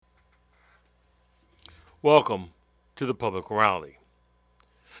Welcome to the Public Morality.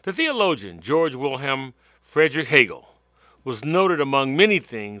 The theologian George Wilhelm Friedrich Hegel was noted among many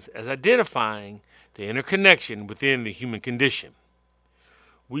things as identifying the interconnection within the human condition.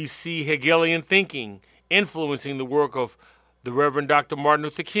 We see Hegelian thinking influencing the work of the Reverend Dr. Martin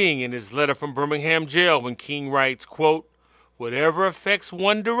Luther King in his letter from Birmingham jail when King writes, quote, "Whatever affects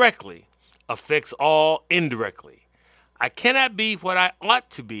one directly affects all indirectly. I cannot be what I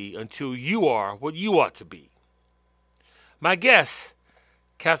ought to be until you are what you ought to be." My guest,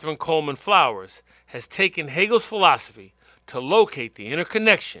 Catherine Coleman Flowers, has taken Hegel's philosophy to locate the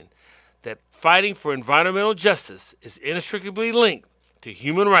interconnection that fighting for environmental justice is inextricably linked to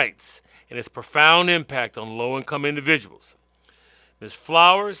human rights and its profound impact on low-income individuals. Ms.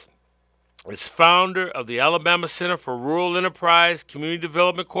 Flowers is founder of the Alabama Center for Rural Enterprise Community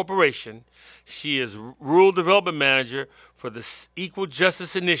Development Corporation. She is Rural Development Manager for the Equal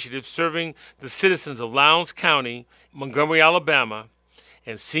Justice Initiative serving the citizens of Lowndes County, Montgomery, Alabama,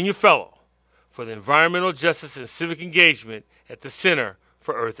 and Senior Fellow for the Environmental Justice and Civic Engagement at the Center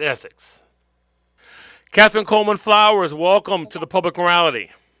for Earth Ethics. Catherine Coleman Flowers, welcome to the Public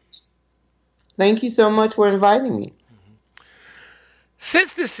Morality. Thank you so much for inviting me.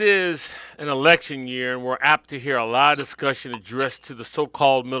 Since this is an election year and we're apt to hear a lot of discussion addressed to the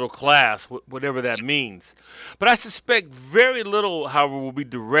so-called middle class, whatever that means, but I suspect very little, however, will be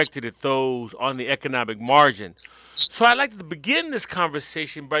directed at those on the economic margin. So I'd like to begin this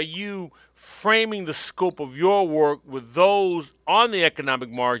conversation by you framing the scope of your work with those on the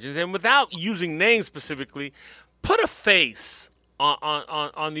economic margins, and without using names specifically, put a face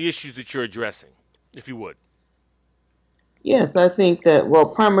on the issues that you're addressing, if you would. Yes, I think that, well,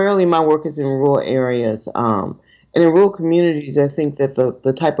 primarily my work is in rural areas. And in rural communities, I think that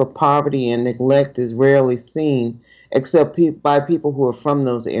the type of poverty and neglect is rarely seen except by people who are from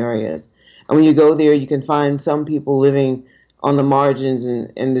those areas. And when you go there, you can find some people living on the margins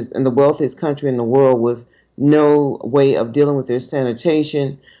in the wealthiest country in the world with no way of dealing with their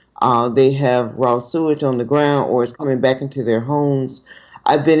sanitation. They have raw sewage on the ground or it's coming back into their homes.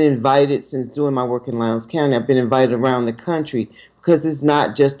 I've been invited, since doing my work in Lowndes County, I've been invited around the country because it's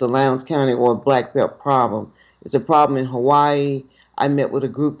not just a Lowndes County or a Black Belt problem. It's a problem in Hawaii. I met with a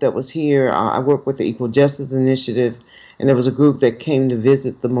group that was here. I work with the Equal Justice Initiative, and there was a group that came to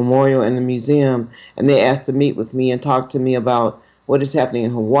visit the memorial and the museum, and they asked to meet with me and talk to me about what is happening in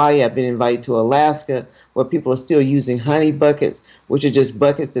Hawaii. I've been invited to Alaska, where people are still using honey buckets, which are just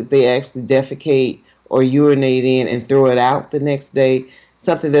buckets that they actually defecate or urinate in and throw it out the next day.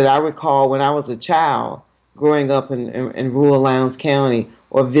 Something that I recall when I was a child growing up in rural Lowndes County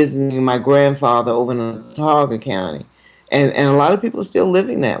or visiting my grandfather over in Watauga County. And a lot of people are still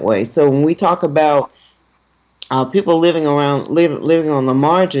living that way. So when we talk about people living on the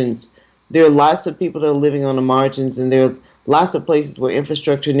margins, there are lots of people that are living on the margins, and there are lots of places where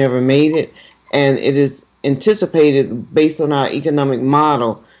infrastructure never made it. And it is anticipated, based on our economic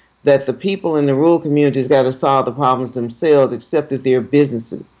model, that the people in the rural communities got to solve the problems themselves, except that they're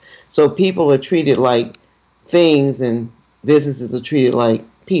businesses. So people are treated like things and businesses are treated like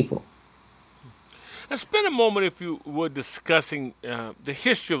people. Now spend a moment, if you would, discussing the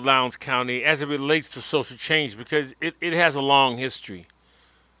history of Lowndes County as it relates to social change, because it has a long history.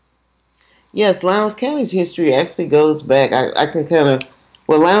 Yes, Lowndes County's history actually goes back. I can kind of,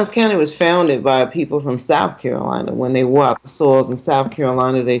 well, Lowndes County was founded by people from South Carolina. When they wore out the soils in South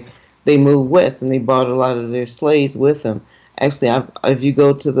Carolina, they moved west and they brought a lot of their slaves with them. Actually, if you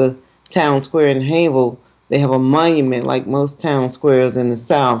go to the town square in Hayville, they have a monument, like most town squares in the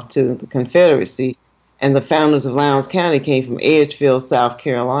South, to the Confederacy. And the founders of Lowndes County came from Edgefield, South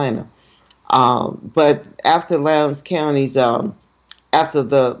Carolina. But after Lowndes County's, after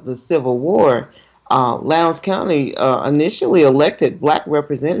the Civil War, Lowndes County initially elected Black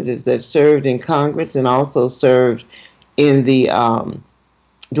representatives that served in Congress and also served in the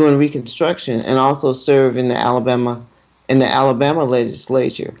during Reconstruction, and also served in the Alabama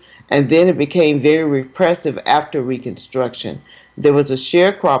legislature. And then it became very repressive after Reconstruction. There was a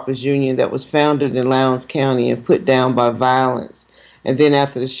sharecroppers union that was founded in Lowndes County and put down by violence. And then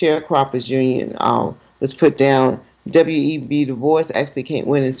after the sharecroppers union was put down, W.E.B. Du Bois actually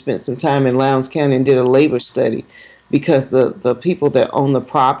went and spent some time in Lowndes County and did a labor study, because the people that own the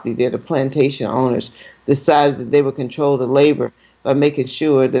property, they're the plantation owners, decided that they would control the labor by making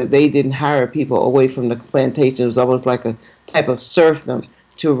sure that they didn't hire people away from the plantation. It was almost like a type of serfdom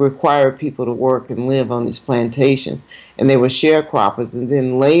to require people to work and live on these plantations. And they were sharecroppers. And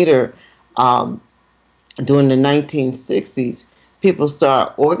then later, during the 1960s, people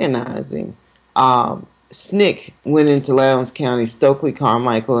started organizing. SNCC went into Lowndes County, Stokely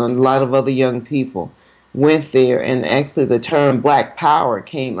Carmichael, and a lot of other young people. went there, and actually the term Black Power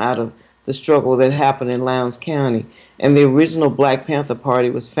came out of the struggle that happened in Lowndes County. And the original Black Panther Party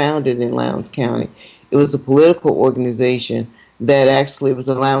was founded in Lowndes County. It was a political organization that actually was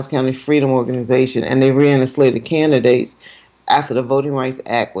a Lowndes County Freedom Organization, and they ran a slate of candidates after the Voting Rights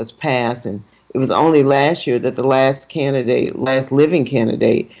Act was passed. And it was only last year that the last living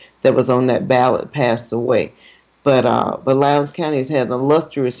candidate that was on that ballot passed away. But Lowndes County has had an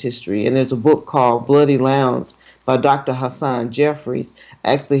illustrious history, and there's a book called Bloody Lowndes by Dr. Hassan Jeffries.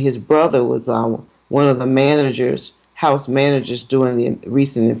 Actually, his brother was one of the house managers during the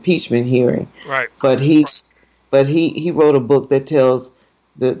recent impeachment hearing. Right. But he wrote a book that tells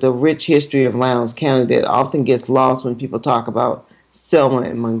the rich history of Lowndes County that often gets lost when people talk about Selma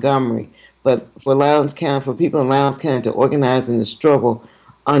and Montgomery. But for people in Lowndes County to organize in the struggle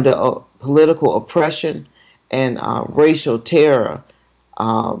under political oppression and racial terror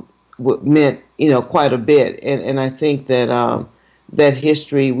meant quite a bit. And I think that that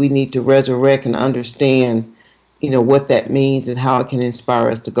history we need to resurrect and understand what that means and how it can inspire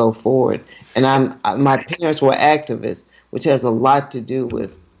us to go forward. And my parents were activists, which has a lot to do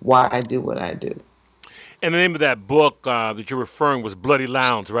with why I do what I do. And the name of that book that you're referring was Bloody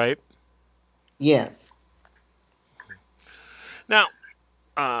Lowndes, right? Yes. Now,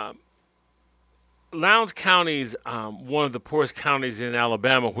 Lowndes County is one of the poorest counties in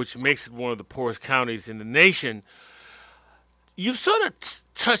Alabama, which makes it one of the poorest counties in the nation. You sort of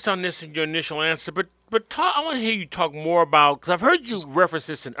touched on this in your initial answer, but I want to hear you talk more about, because I've heard you reference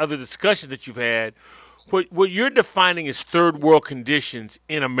this in other discussions that you've had, what you're defining as third world conditions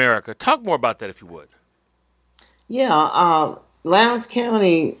in America. Talk more about that, if you would. Yeah, Lowndes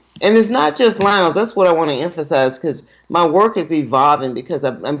County, and it's not just Lowndes. That's what I want to emphasize, because my work is evolving, because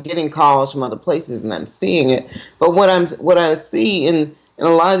I'm getting calls from other places and I'm seeing it. But what I see in a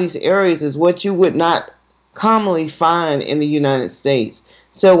lot of these areas is what you would not commonly find in the United States.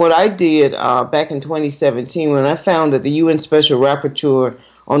 So what I did back in 2017, when I found that the UN Special Rapporteur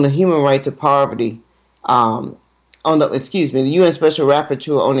on the Human Right to Poverty, the UN Special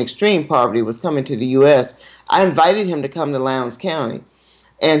Rapporteur on Extreme Poverty was coming to the U.S., I invited him to come to Lowndes County.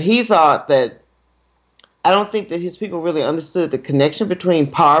 And he thought that, I don't think that his people really understood the connection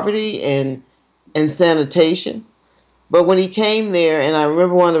between poverty and sanitation. But when he came there, and I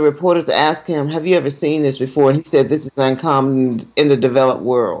remember one of the reporters asked him, have you ever seen this before? And he said, this is uncommon in the developed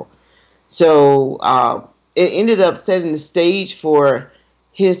world. So it ended up setting the stage for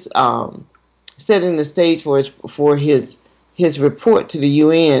his his report to the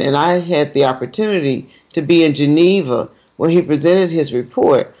UN. And I had the opportunity to be in Geneva when he presented his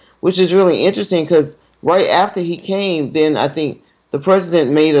report, which is really interesting, because right after he came, then I think the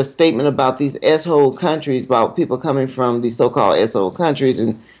president made a statement about these S-hole countries, about people coming from these so-called S-hole countries,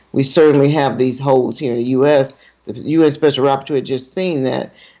 and we certainly have these holes here in the U.S. The U.S. Special Rapporteur had just seen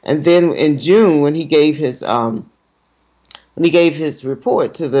that. And then in June, when he gave his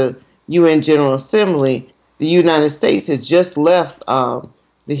report to the UN General Assembly, the United States has just left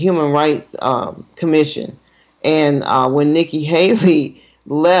the Human Rights Commission. And when Nikki Haley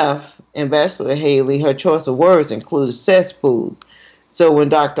left, Ambassador Haley, her choice of words included cesspools. So when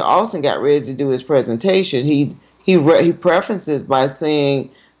Dr. Alston got ready to do his presentation, he prefaced it by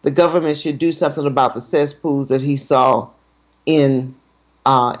saying the government should do something about the cesspools that he saw in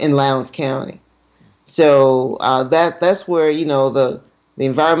Lowndes County. So that's where the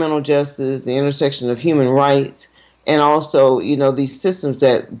environmental justice, the intersection of human rights, and also these systems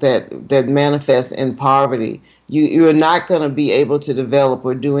that manifest in poverty. You're not going to be able to develop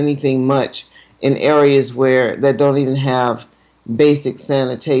or do anything much in areas that don't even have basic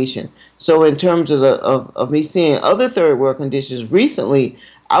sanitation. So in terms of me seeing other third world conditions, recently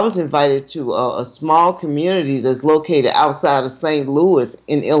I was invited to a small community that's located outside of St. Louis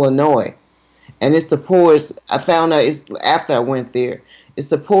in Illinois. And it's the poorest, I found out after I went there, it's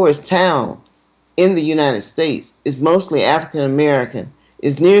the poorest town in the United States. It's mostly African American.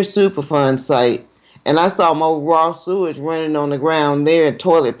 It's near Superfund site. And I saw more raw sewage running on the ground there and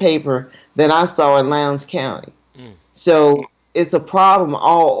toilet paper than I saw in Lowndes County. So it's a problem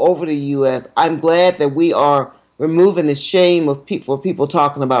all over the U.S. I'm glad that we are removing the shame of people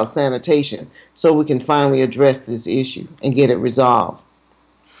talking about sanitation, so we can finally address this issue and get it resolved.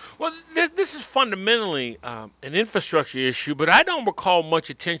 Well, this is fundamentally an infrastructure issue, but I don't recall much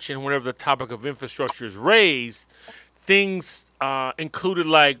attention whenever the topic of infrastructure is raised. Things included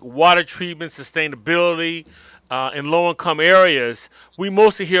like water treatment, sustainability, in low-income areas. We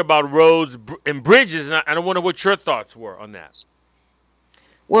mostly hear about roads and bridges, and I wonder what your thoughts were on that.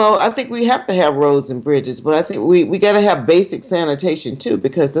 Well, I think we have to have roads and bridges, but I think we got to have basic sanitation too,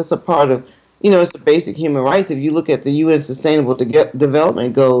 because that's a part of It's a basic human rights. If you look at the UN Sustainable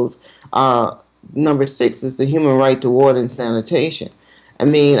Development Goals, uh, number 6 is the human right to water and sanitation. I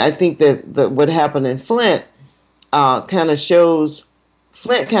mean, I think that what happened in Flint kind of shows.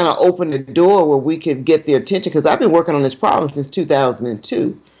 Flint kind of opened the door where we could get the attention, because I've been working on this problem since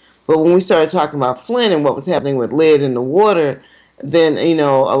 2002. But when we started talking about Flint and what was happening with lead in the water, then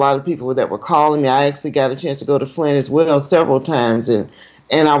a lot of people that were calling me. I actually got a chance to go to Flint as well several times, and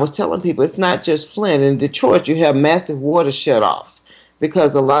I was telling people it's not just Flint. In Detroit, you have massive water shutoffs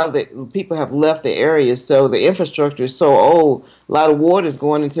because a lot of the people have left the area, so the infrastructure is so old. A lot of water is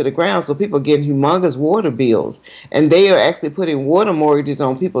going into the ground, so people are getting humongous water bills, and they are actually putting water mortgages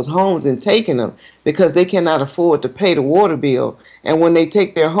on people's homes and taking them because they cannot afford to pay the water bill. And when they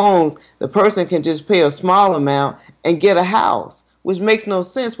take their homes, the person can just pay a small amount and get a house, which makes no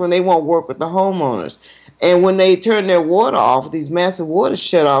sense when they won't work with the homeowners. And when they turn their water off, these massive water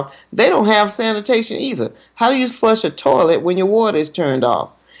shut off, they don't have sanitation either. How do you flush a toilet when your water is turned off?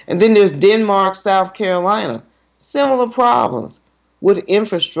 And then there's Denmark, South Carolina. Similar problems with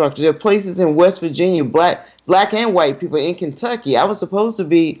infrastructure. There are places in West Virginia, black and white people, in Kentucky. I was supposed to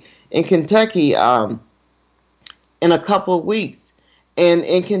be in Kentucky in a couple of weeks. And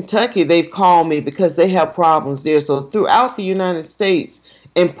in Kentucky, they've called me because they have problems there. So throughout the United States,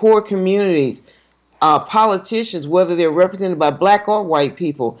 in poor communities, politicians, whether they're represented by black or white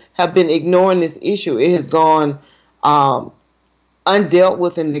people, have been ignoring this issue. It has gone undealt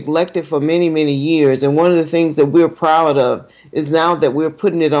with and neglected for many, many years. And one of the things that we're proud of is now that we're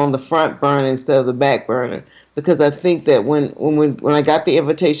putting it on the front burner instead of the back burner. Because I think that when I got the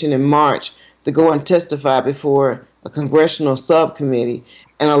invitation in March to go and testify before a congressional subcommittee,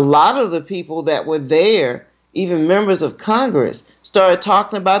 and a lot of the people that were there, even members of Congress, started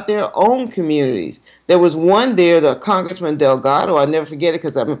talking about their own communities. There was one there, the Congressman Delgado, I'll never forget it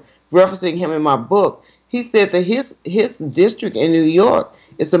because I'm referencing him in my book. He said that his district in New York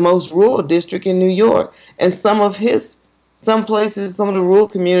is the most rural district in New York. And some of the rural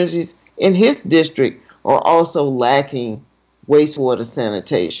communities in his district are also lacking wastewater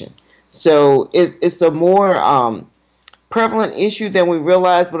sanitation. So it's a more prevalent issue than we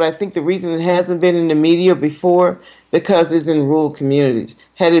realize, but I think the reason it hasn't been in the media before because it's in rural communities.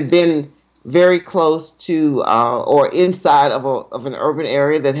 Had it been very close to or inside of an urban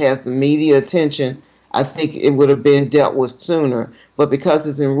area that has the media attention, I think it would have been dealt with sooner. But because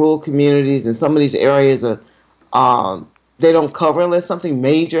it's in rural communities and some of these areas are they don't cover unless something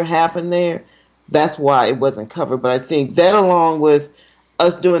major happened there, that's why it wasn't covered. But I think that, along with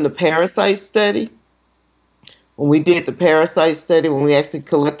us doing the parasite study, when we did the parasite study, when we actually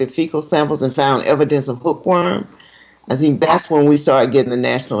collected fecal samples and found evidence of hookworm, I think that's when we started getting the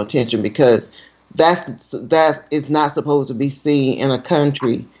national attention, because that is not supposed to be seen in a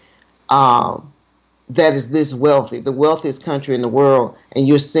country that is this wealthy, the wealthiest country in the world, and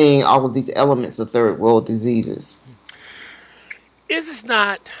you're seeing all of these elements of third world diseases. Is this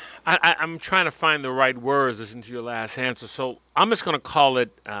not? I'm trying to find the right words listening to your last answer. So I'm just going to call it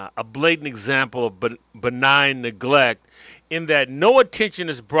a blatant example of benign neglect, in that no attention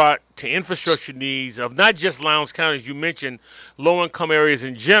is brought to infrastructure needs of not just Lowndes County, as you mentioned, low-income areas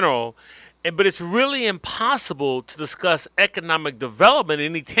in general, but it's really impossible to discuss economic development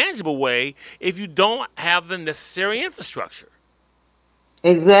in any tangible way if you don't have the necessary infrastructure.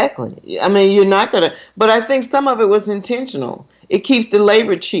 Exactly. I mean, you're not going to, but I think some of it was intentional. It keeps the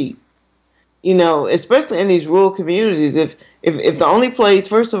labor cheap, especially in these rural communities. If the only place,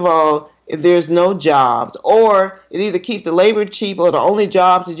 first of all, if there's no jobs, or it either keeps the labor cheap, or the only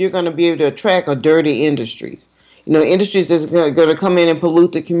jobs that you're going to be able to attract are dirty industries. Industries that's going to come in and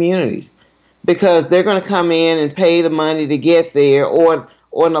pollute the communities, because they're going to come in and pay the money to get there, or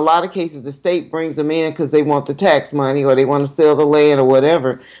in a lot of cases, the state brings them in because they want the tax money or they want to sell the land or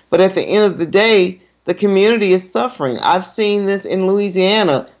whatever. But at the end of the day, the community is suffering. I've seen this in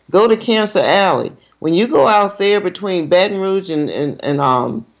Louisiana. Go to Cancer Alley. When you go out there between Baton Rouge and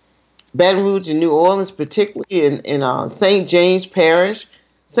Baton Rouge and New Orleans, particularly in St. James Parish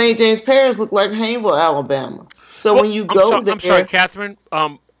looked like Hayneville, Alabama. So Well, when you go there, I'm sorry, Catherine.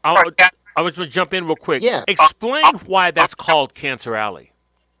 I was going to jump in real quick. yeah, Explain why that's called Cancer Alley.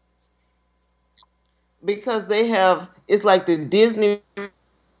 because it's like the Disney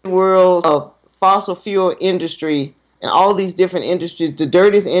World of fossil fuel industry and all these different industries, the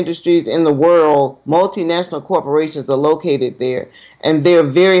dirtiest industries in the world. Multinational corporations are located there, and there are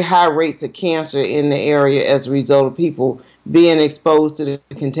very high rates of cancer in the area as a result of people being exposed to the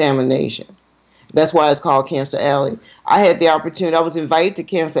contamination. That's why it's called Cancer Alley. I was invited to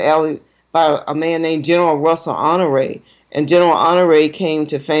Cancer Alley by a man named General Russell Honore, and General Honore came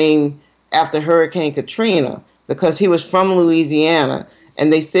to fame after Hurricane Katrina because he was from Louisiana,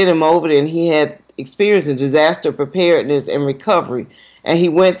 and they sent him over there, and he had experience in disaster preparedness and recovery. And he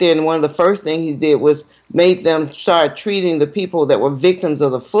went there, and one of the first things he did was made them start treating the people that were victims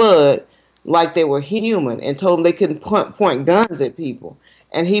of the flood like they were human, and told them they couldn't point guns at people.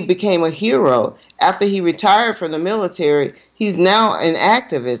 And he became a hero. After he retired from the military, he's now an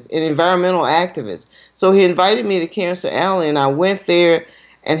activist, an environmental activist. So he invited me to Cancer Alley, and I went there,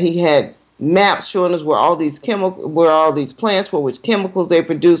 and he had maps showing us where all these plants were, which chemicals they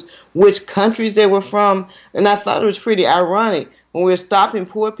produce, which countries they were from. And I thought it was pretty ironic when we're stopping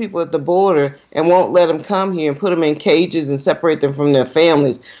poor people at the border and won't let them come here and put them in cages and separate them from their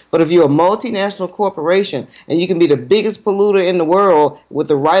families. But if you're a multinational corporation and you can be the biggest polluter in the world with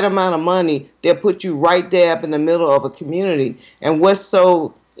the right amount of money, they'll put you right dab in the middle of a community. And what's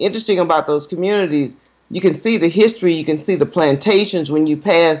so interesting about those communities, you can see the history, you can see the plantations when you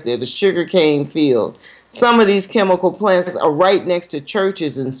pass there, the sugarcane fields. Some of these chemical plants are right next to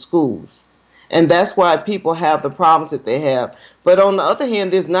churches and schools. And that's why people have the problems that they have. But on the other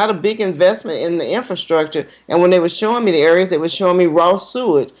hand, there's not a big investment in the infrastructure. And when they were showing me the areas, they were showing me raw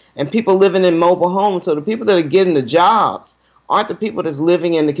sewage and people living in mobile homes. So the people that are getting the jobs aren't the people that's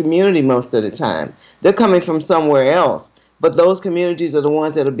living in the community most of the time. They're coming from somewhere else. But those communities are the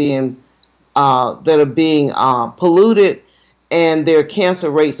ones that are being polluted, and their cancer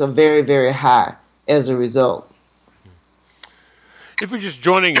rates are very, very high as a result. If you're just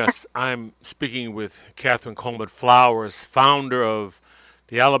joining us, I'm speaking with Catherine Coleman Flowers, founder of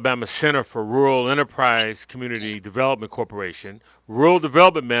the Alabama Center for Rural Enterprise Community Development Corporation, Rural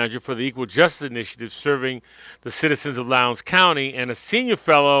Development Manager for the Equal Justice Initiative serving the citizens of Lowndes County, and a Senior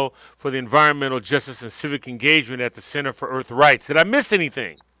Fellow for the Environmental Justice and Civic Engagement at the Center for Earth Rights. Did I miss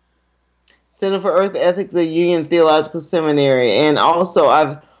anything? Center for Earth Ethics at Union Theological Seminary, and also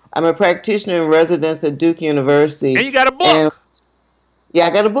I'm a practitioner in residence at Duke University. And you got a book. Yeah, I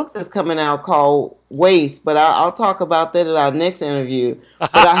got a book that's coming out called Waste, but I'll talk about that at our next interview. But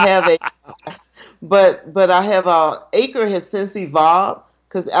I have Acre has since evolved,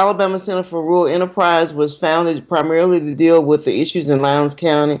 because Alabama Center for Rural Enterprise was founded primarily to deal with the issues in Lowndes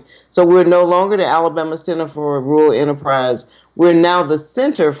County. So we're no longer the Alabama Center for Rural Enterprise. We're now the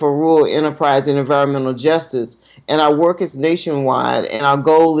Center for Rural Enterprise and Environmental Justice, and our work is nationwide. And our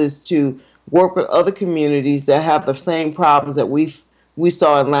goal is to work with other communities that have the same problems that we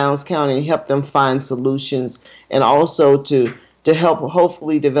saw in Lowndes County and help them find solutions, and also to help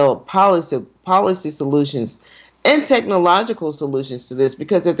hopefully develop policy solutions and technological solutions to this.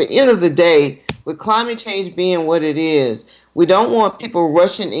 Because at the end of the day, with climate change being what it is, we don't want people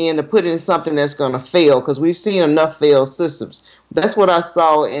rushing in to put in something that's going to fail, because we've seen enough failed systems. That's what I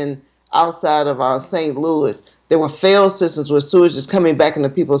saw outside of St. Louis. There were failed systems where sewage is coming back into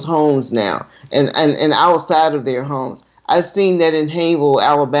people's homes now and outside of their homes. I've seen that in Haynesville,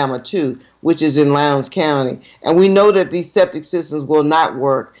 Alabama, too, which is in Lowndes County. And we know that these septic systems will not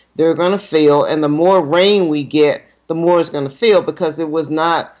work. They're going to fail. And the more rain we get, the more it's going to fail, because they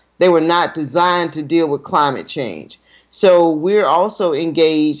were not designed to deal with climate change. So we're also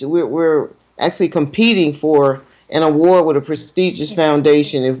engaged. We're actually competing for an award with a prestigious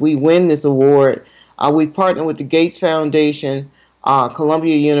foundation. If we win this award, we partner with the Gates Foundation,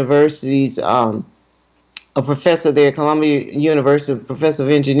 Columbia University's a professor there, Columbia University, professor of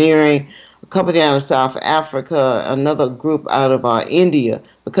engineering, a company out of South Africa, another group out of India,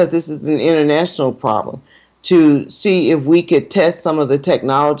 because this is an international problem, to see if we could test some of the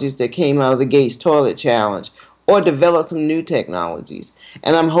technologies that came out of the Gates Toilet Challenge, or develop some new technologies.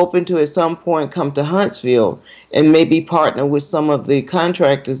 And I'm hoping to at some point come to Huntsville and maybe partner with some of the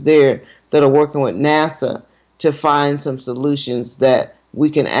contractors there that are working with NASA to find some solutions that we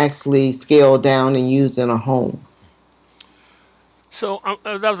can actually scale down and use in a home. So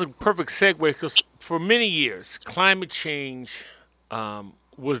that was a perfect segue, because for many years, climate change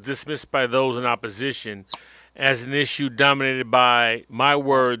was dismissed by those in opposition as an issue dominated by, my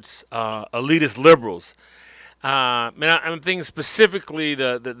words, elitist liberals. And I'm thinking specifically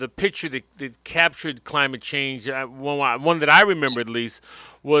the picture that captured climate change. One that I remember at least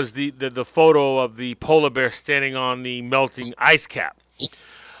was the photo of the polar bear standing on the melting ice cap.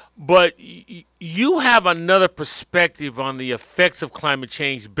 But you have another perspective on the effects of climate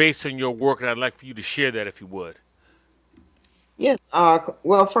change based on your work, and I'd like for you to share that if you would. Yes.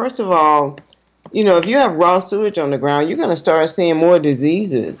 Well, first of all, if you have raw sewage on the ground, you're going to start seeing more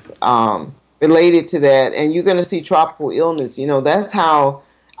diseases related to that, and you're going to see tropical illness. That's how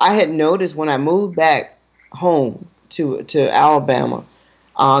I had noticed when I moved back home to Alabama,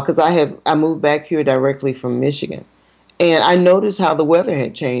 because I moved back here directly from Michigan. And I noticed how the weather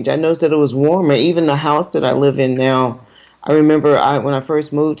had changed. I noticed that it was warmer. Even the house that I live in now, I remember when I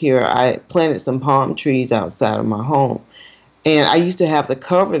first moved here, I planted some palm trees outside of my home. And I used to have to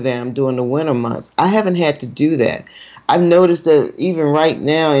cover them during the winter months. I haven't had to do that. I've noticed that even right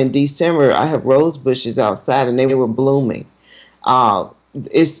now in December, I have rose bushes outside and they were blooming. Uh,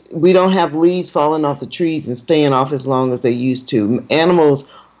 we don't have leaves falling off the trees and staying off as long as they used to. Animals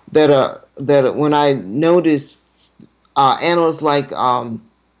when I notice animals like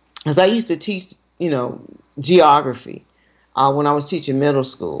as I used to teach, geography when I was teaching middle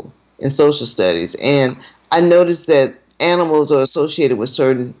school in social studies, and I noticed that animals are associated with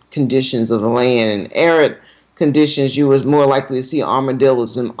certain conditions of the land. And arid conditions, you was more likely to see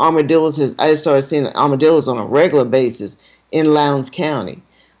armadillos. And I started seeing armadillos on a regular basis in Lowndes County.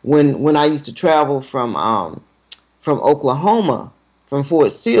 When I used to travel from Oklahoma, from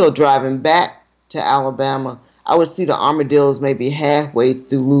Fort Sill, driving back to Alabama, I would see the armadillos maybe halfway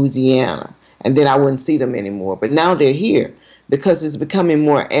through Louisiana, and then I wouldn't see them anymore. But now they're here because it's becoming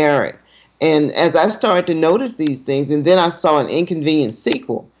more arid. And as I started to notice these things, and then I saw an inconvenient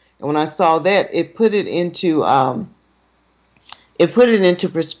sequel, and when I saw that, it put it into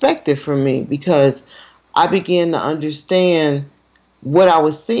perspective for me, because I began to understand what I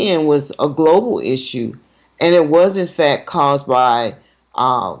was seeing was a global issue, and it was in fact caused by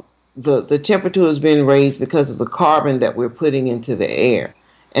the temperature has been raised because of the carbon that we're putting into the air.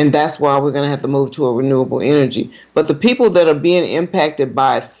 And that's why we're going to have to move to a renewable energy. But the people that are being impacted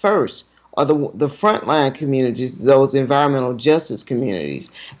by it first are the frontline communities, those environmental justice communities.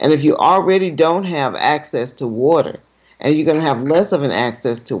 And if you already don't have access to water, and you're going to have less of an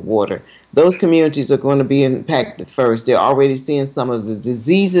access to water, those communities are going to be impacted first. They're already seeing some of the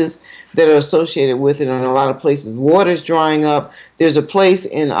diseases that are associated with it. In a lot of places, water's drying up. There's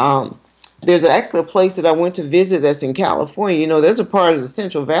actually a place that I went to visit that's in California. There's a part of the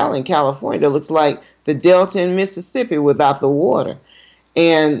Central Valley in California that looks like the Delta in Mississippi without the water.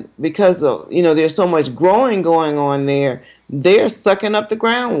 And because of, there's so much growing going on there, they're sucking up the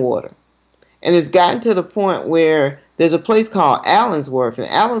groundwater. And it's gotten to the point where there's a place called Allensworth, and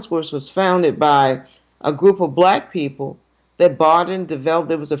Allensworth was founded by a group of black people that bought and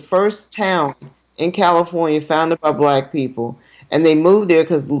developed. It was the first town in California founded by black people, and they moved there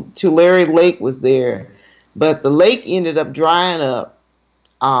because Tulare Lake was there, but the lake ended up drying up.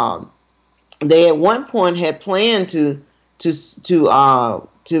 They at one point had planned to have a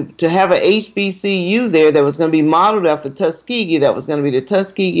HBCU there that was going to be modeled after Tuskegee. That was going to be the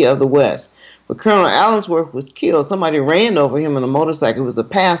Tuskegee of the West. But Colonel Allensworth was killed. Somebody ran over him on a motorcycle. He was a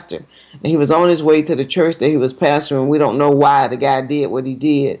pastor, and he was on his way to the church that he was pastoring. We don't know why the guy did what he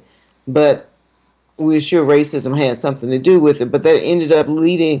did, but we're sure racism had something to do with it. But that ended up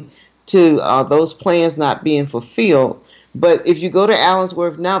leading to those plans not being fulfilled. But if you go to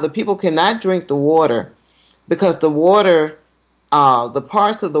Allensworth now, the people cannot drink the water because the water, the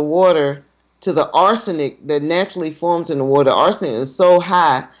parts of the water to the arsenic that naturally forms in the water, arsenic is so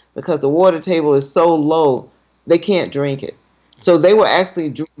high because the water table is so low, they can't drink it. So they were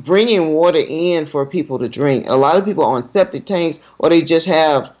actually bringing water in for people to drink. A lot of people are on septic tanks, or they just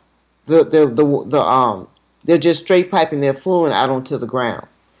have they're just straight piping their fluid out onto the ground.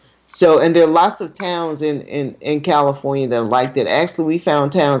 So, and there are lots of towns in California that are like that. Actually, we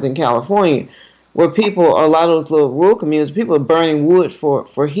found towns in California where a lot of those little rural communities, people are burning wood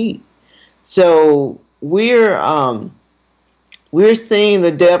for heat. So we're seeing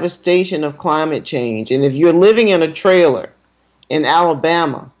the devastation of climate change. And if you're living in a trailer in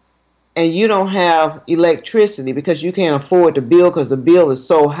Alabama and you don't have electricity because you can't afford the bill because the bill is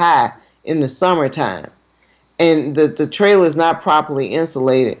so high in the summertime, and the trailer is not properly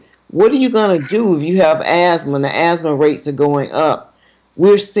insulated, what are you going to do if you have asthma and the asthma rates are going up?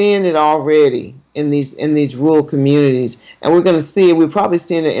 We're seeing it already in these rural communities, and we're going to see it. We're probably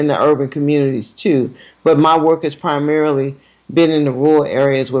seeing it in the urban communities too. But my work has primarily been in the rural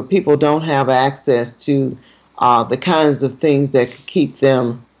areas where people don't have access to the kinds of things that could keep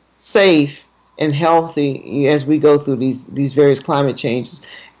them safe and healthy as we go through these various climate changes.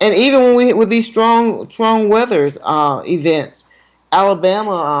 And even with these strong weather events,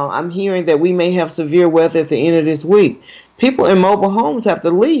 Alabama, I'm hearing that we may have severe weather at the end of this week. People in mobile homes have to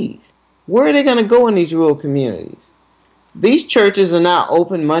leave. Where are they going to go in these rural communities? These churches are not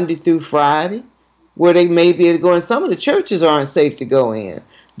open Monday through Friday, where they may be able to go in. Some of the churches aren't safe to go in.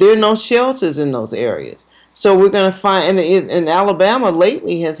 There are no shelters in those areas. So we're going to find, and Alabama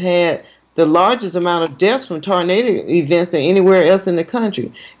lately has had the largest amount of deaths from tornado events than anywhere else in the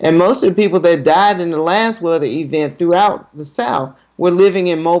country. And most of the people that died in the last weather event throughout the South were living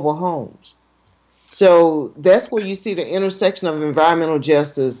in mobile homes. So that's where you see the intersection of environmental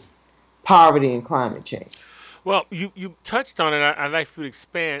justice, poverty, and climate change. Well, you touched on it. I'd like for you to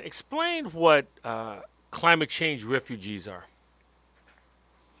expand. Explain what climate change refugees are.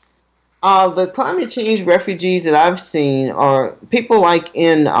 The climate change refugees that I've seen are people like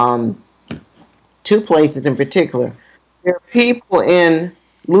in two places in particular. There are people in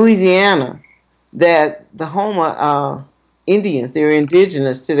Louisiana that the Homa Indians, they're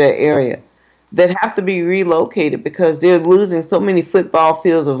indigenous to that area, that have to be relocated because they're losing so many football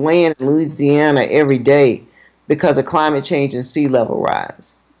fields of land in Louisiana every day because of climate change and sea level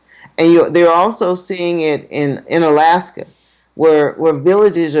rise. And they're also seeing it in Alaska, where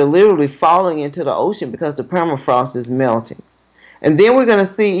villages are literally falling into the ocean because the permafrost is melting. And then we're going to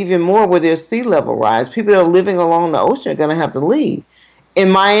see even more where there's sea level rise. People that are living along the ocean are going to have to leave.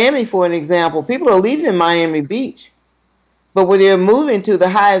 In Miami, for an example, people are leaving Miami Beach, but where they're moving to the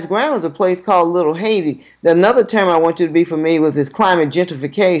highest ground is a place called Little Haiti. Another term I want you to be familiar with is climate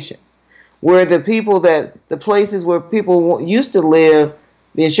gentrification, where the places where people used to live,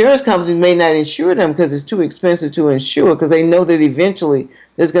 the insurance companies may not insure them because it's too expensive to insure because they know that eventually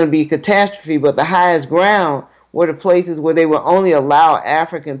there's going to be a catastrophe. But the highest ground were the places where they will only allow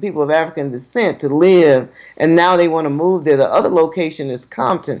African people of African descent to live, and now they want to move there. The other location is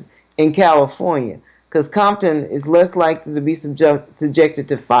Compton in California because Compton is less likely to be subjected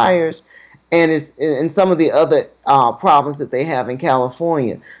to fires and is in some of the other problems that they have in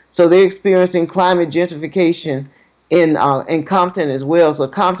California. So they're experiencing climate gentrification in Compton as well. So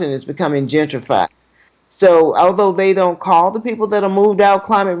Compton is becoming gentrified. So although they don't call the people that are moved out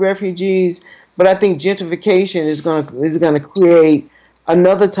climate refugees, but I think gentrification is going to create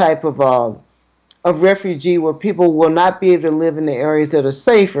another type of refugee where people will not be able to live in the areas that are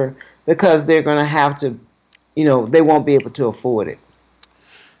safer because they're going to have to, they won't be able to afford it.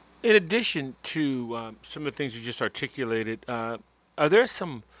 In addition to some of the things you just articulated, are there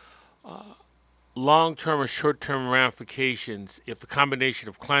some long-term or short-term ramifications if the combination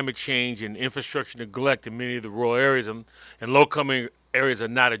of climate change and infrastructure neglect in many of the rural areas and low-coming areas are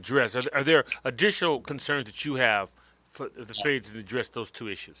not addressed? Are there additional concerns that you have for the failure to address those two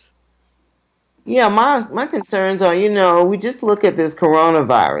issues? Yeah, my concerns are, we just look at this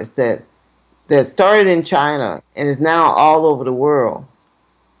coronavirus that started in China and is now all over the world.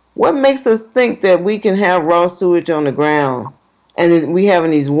 What makes us think that we can have raw sewage on the ground and we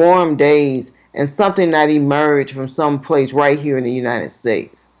having these warm days and something not emerge from some place right here in the United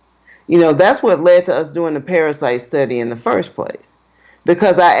States? That's what led to us doing the parasite study in the first place.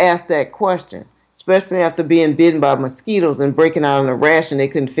 Because I asked that question, especially after being bitten by mosquitoes and breaking out in a rash and they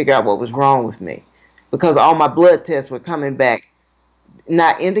couldn't figure out what was wrong with me. Because all my blood tests were coming back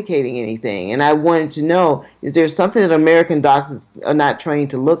not indicating anything. And I wanted to know, is there something that American doctors are not trained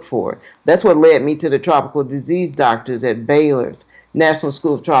to look for? That's what led me to the tropical disease doctors at Baylor's National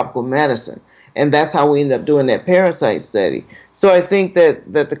School of Tropical Medicine. And that's how we ended up doing that parasite study. So I think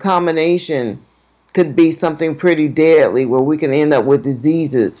that the combination could be something pretty deadly where we can end up with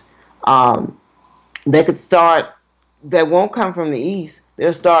diseases that could start, that won't come from the east.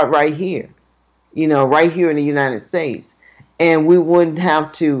 They'll start right here, right here in the United States. And we wouldn't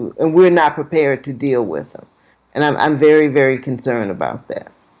have to, and we're not prepared to deal with them. And I'm very, very concerned about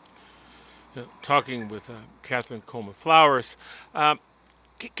that. Talking with Catherine Coleman Flowers.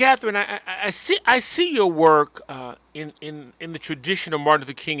 Catherine, I see your work in the tradition of Martin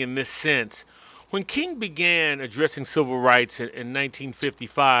Luther King in this sense. When King began addressing civil rights in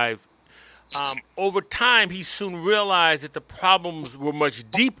 1955, over time he soon realized that the problems were much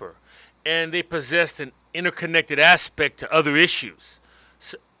deeper, and they possessed an interconnected aspect to other issues,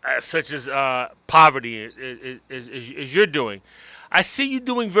 such as poverty, as you're doing. I see you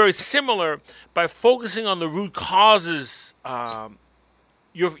doing very similar by focusing on the root causes.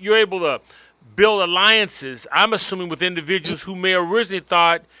 You're able to build alliances, I'm assuming, with individuals who may originally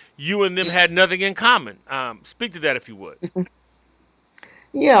thought you and them had nothing in common. Speak to that if you would.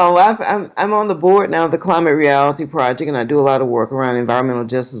 Yeah, well, I'm on the board now of the Climate Reality Project, and I do a lot of work around environmental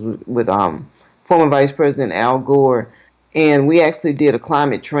justice with former Vice President Al Gore. And we actually did a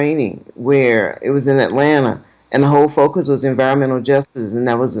climate training where it was in Atlanta, and the whole focus was environmental justice, and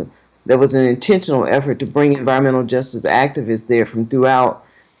there was an intentional effort to bring environmental justice activists there from throughout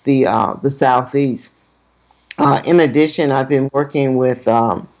the Southeast. In addition, I've been working with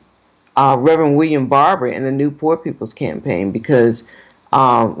Reverend William Barber in the New Poor People's Campaign because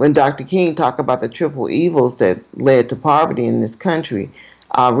when Dr. King talked about the triple evils that led to poverty in this country,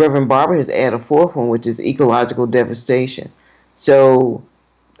 Reverend Barber has added a fourth one, which is ecological devastation. So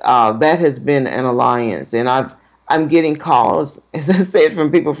that has been an alliance, and I'm getting calls, as I said,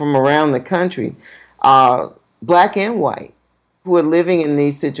 from people from around the country uh, black and white, who are living in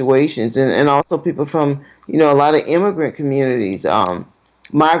these situations, and also people from, a lot of immigrant communities,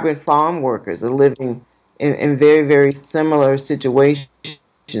 migrant farm workers are living in very, very similar situations.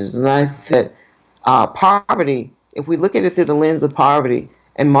 And I think that poverty, if we look at it through the lens of poverty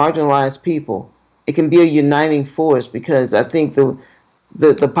and marginalized people, it can be a uniting force, because I think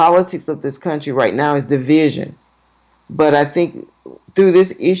the politics of this country right now is division. But I think through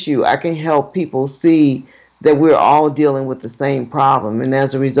this issue, I can help people see that we're all dealing with the same problem. And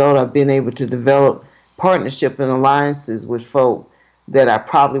as a result, I've been able to develop partnership and alliances with folk that I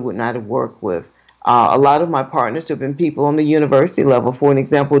probably would not have worked with. A lot of my partners have been people on the university level. For an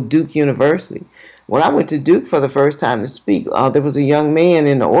example, Duke University. When I went to Duke for the first time to speak, there was a young man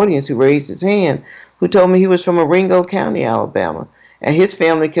in the audience who raised his hand who told me he was from Marengo County, Alabama, and his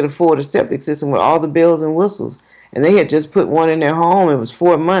family could afford a septic system with all the bells and whistles. And they had just put one in their home. It was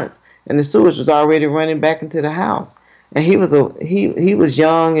 4 months, and the sewage was already running back into the house. And he was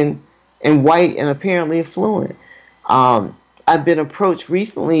young and white and apparently affluent. I've been approached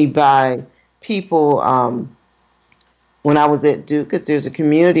recently by people, when I was at Duke, 'cause there's a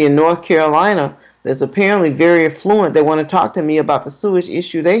community in North Carolina that's apparently very affluent. They want to talk to me about the sewage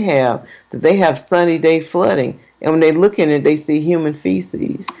issue they have, that they have sunny day flooding. And when they look in it, they see human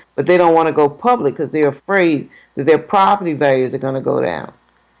feces. But they don't want to go public because they're afraid that their property values are going to go down.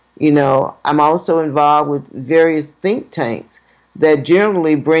 I'm also involved with various think tanks that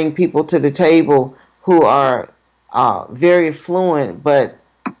generally bring people to the table who are very affluent, but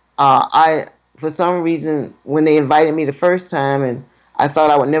for some reason, when they invited me the first time, and I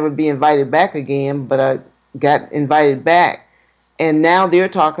thought I would never be invited back again, but I got invited back. And now they're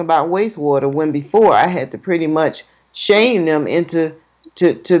talking about wastewater, when before I had to pretty much shame them into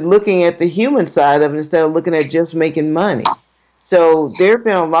to looking at the human side of it instead of looking at just making money. So there have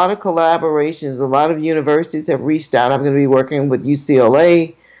been a lot of collaborations. A lot of universities have reached out. I'm going to be working with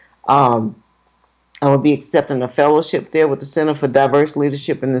UCLA. I will be accepting a fellowship there with the Center for Diverse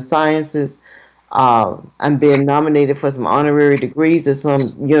Leadership in the Sciences. I'm being nominated for some honorary degrees at some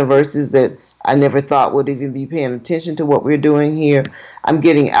universities that I never thought would even be paying attention to what we're doing here. I'm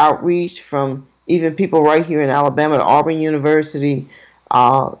getting outreach from even people right here in Alabama at Auburn University,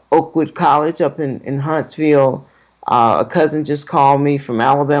 Oakwood College up in Huntsville. A cousin just called me from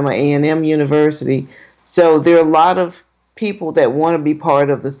Alabama A&M University. So there are a lot of people that want to be part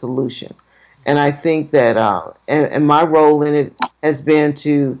of the solution. And I think that, and my role in it has been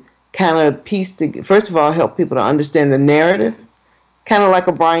to kind of first of all, help people to understand the narrative, kind of like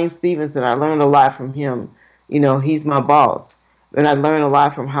a Brian Stevenson. I learned a lot from him. He's my boss. And I learned a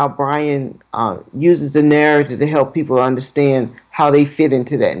lot from how Brian uses the narrative to help people understand how they fit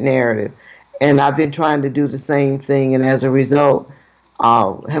into that narrative. And I've been trying to do the same thing. And as a result,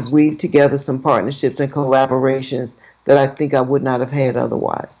 have weaved together some partnerships and collaborations that I think I would not have had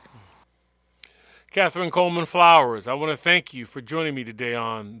otherwise. Catherine Coleman Flowers, I want to thank you for joining me today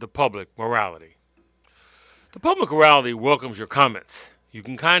on The Public Morality. The Public Morality welcomes your comments. You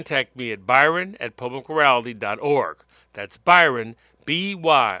can contact me at byron@publicmorality.org. That's Byron,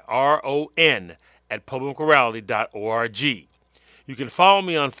 BYRON, at publicmorality.org. You can follow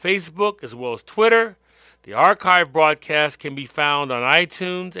me on Facebook as well as Twitter. The archive broadcast can be found on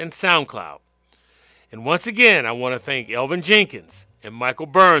iTunes and SoundCloud. And once again, I want to thank Elvin Jenkins and Michael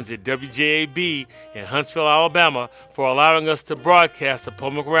Burns at WJAB in Huntsville, Alabama, for allowing us to broadcast the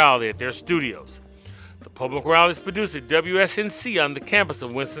Public Morality at their studios. The Public Morality is produced at WSNC on the campus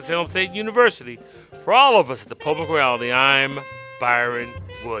of Winston-Salem State University. For all of us at the Public Morality, I'm Byron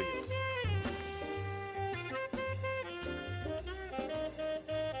Williams.